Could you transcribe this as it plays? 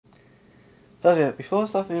Okay, before we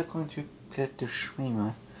start, we are going to get the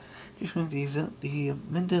streamer. The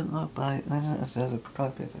Midna by Nightmaren as a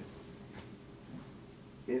product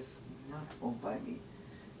is not owned by me.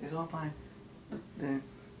 It's owned by the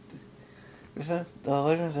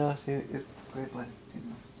legend that I say is created by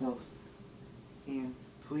themselves. And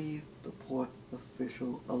please support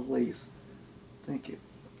official Alays. Thank you.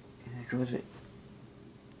 And enjoy it.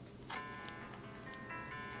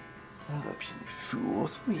 Hello,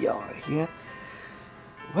 fools. We are here.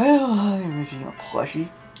 Well, I'm making a plushie.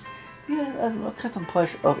 Yeah, I'll cut some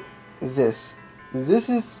plush of this. This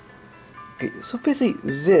is... Okay, so basically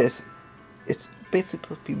this, it's basically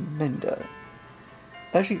supposed to be Minda.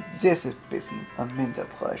 Actually, this is basically a Minda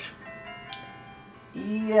plush.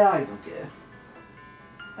 Yeah, I don't care.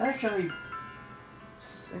 Actually,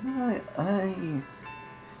 I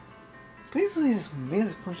basically just made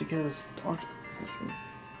this plush together with staunch edition.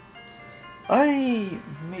 I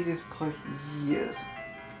made this plush years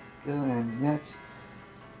ago, and yet,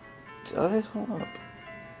 does it hold up?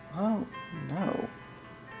 Oh, no.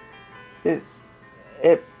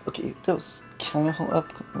 Okay, it does kind of hold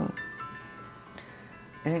up.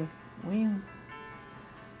 And when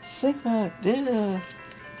think about it,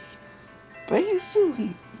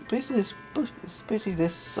 basically it's basically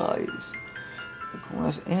this size. Of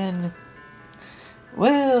course, and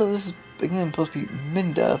well, this is again supposed to be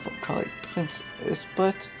Minda from Twilight Princess,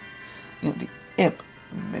 but you know the imp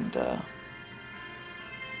Minda.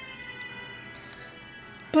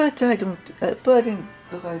 But I didn't look, I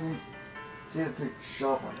didn't do a good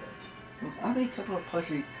job on it. Look, I made a couple of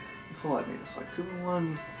plushies before I made this, like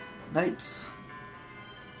Kuban Knights,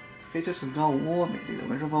 creators from God of War, maybe the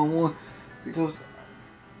original God of War, creators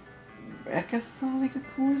Mecha Sonic,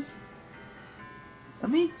 of course. I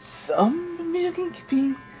made some video game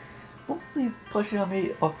competing. Mostly plushie I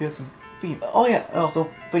made obvious and female. Oh yeah, and also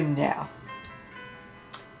for now.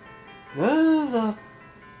 Those are...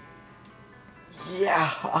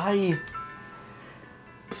 Yeah, I...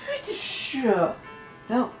 pretty sure.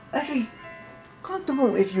 Now, actually, comment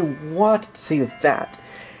below if you want to see that.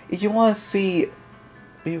 If you want to see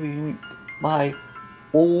maybe my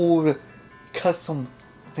old custom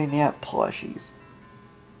vignette plushies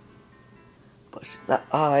that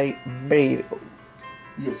I made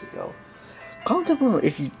years ago. Comment below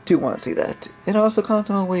if you do want to see that. And also comment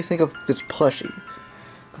below what you think of this plushie.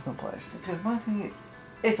 Custom plush. Because my opinion,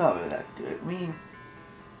 it's not really that good. I mean,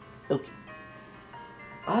 okay.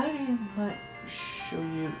 I might show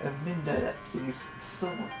you a Minda that is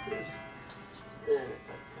somewhat good. If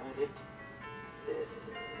I find it.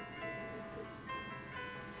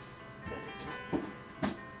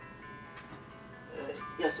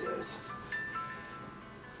 Yes, it is.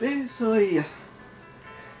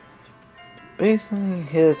 Basically,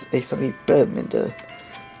 here's a slightly better Minda.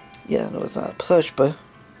 Yeah, no, it's not a plush, but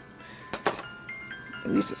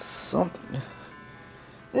at least it's something.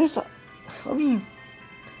 I mean,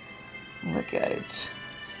 look at it.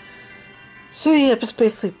 So yeah, it's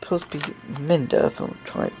basically supposed to be Minda from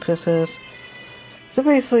Twilight Princess. So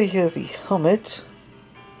basically, here's the helmet.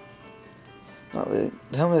 Not really,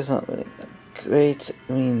 the helmet is not really that great.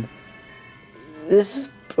 I mean, this is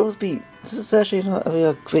supposed to be, this is actually not a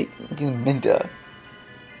real great looking Minda.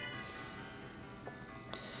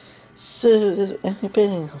 So there's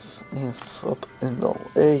anything up in the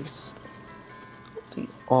legs, the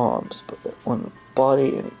arms, but on the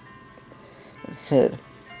body and head.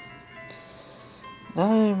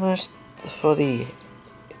 Not much for the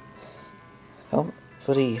helmet,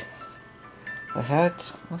 for the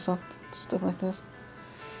hat or something, stuff like this.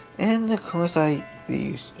 And of course I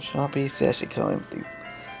use Sharpie to actually come in the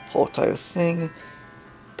whole entire thing.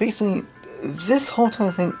 Basically, this whole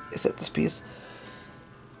entire thing, except this piece,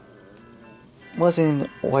 was in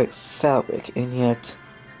white fabric, and yet,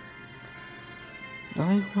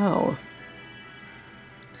 not well.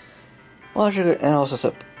 And also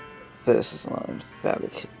except this is not in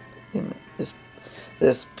fabric. In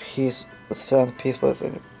this piece was found. The piece was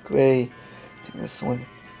in gray. I think this one,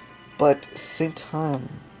 but at the same time,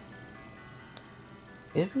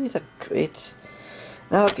 it really that great.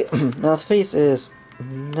 Now, okay, now the face is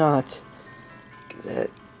not that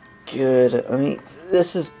good. I mean,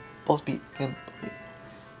 this is supposed to be complete.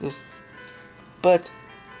 This, but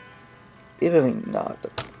it really not.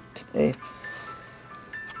 Okay.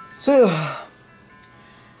 So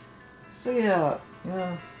yeah, you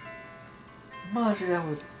know, Marjorie, I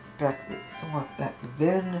was somewhat back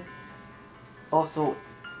then. Also,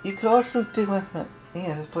 you could also take my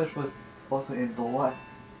yeah, this push was also in the last,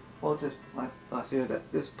 well, this last year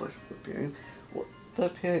that this push was appearing. Well, the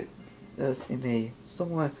appearance is in a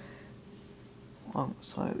somewhat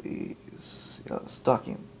alongside these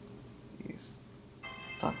stocking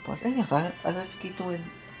punch. And yes, I like to keep doing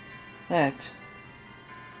that.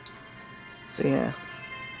 So yeah.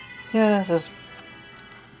 Yeah, that's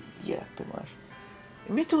yeah, pretty much.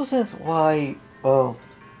 It makes no sense why well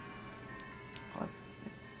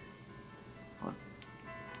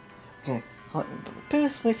okay.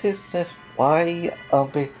 Parents makes sense why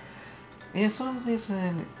yeah, some of the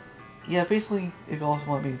reason yeah, basically if you also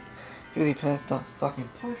want me to really pass stocking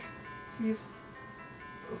push, please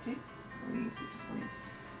okay. Let me explain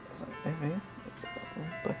this.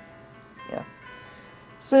 But yeah.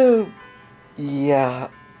 So yeah.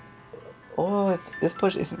 Oh, this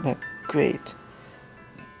push isn't that great.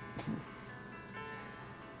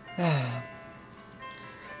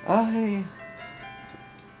 I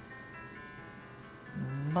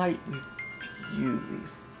might review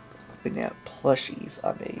these banana plushies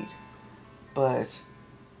I made, but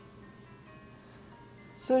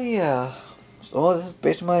so yeah. So this is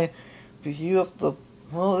based on my review of the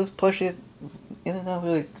this plushie in and out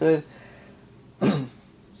really good.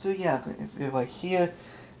 So yeah, if you're like here,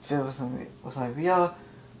 if there was my Reala,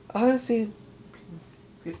 I would say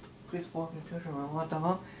please walk in future I want them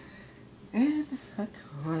all. And of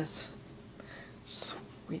course,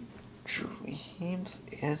 sweet dreams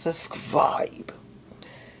and subscribe.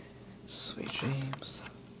 Sweet dreams.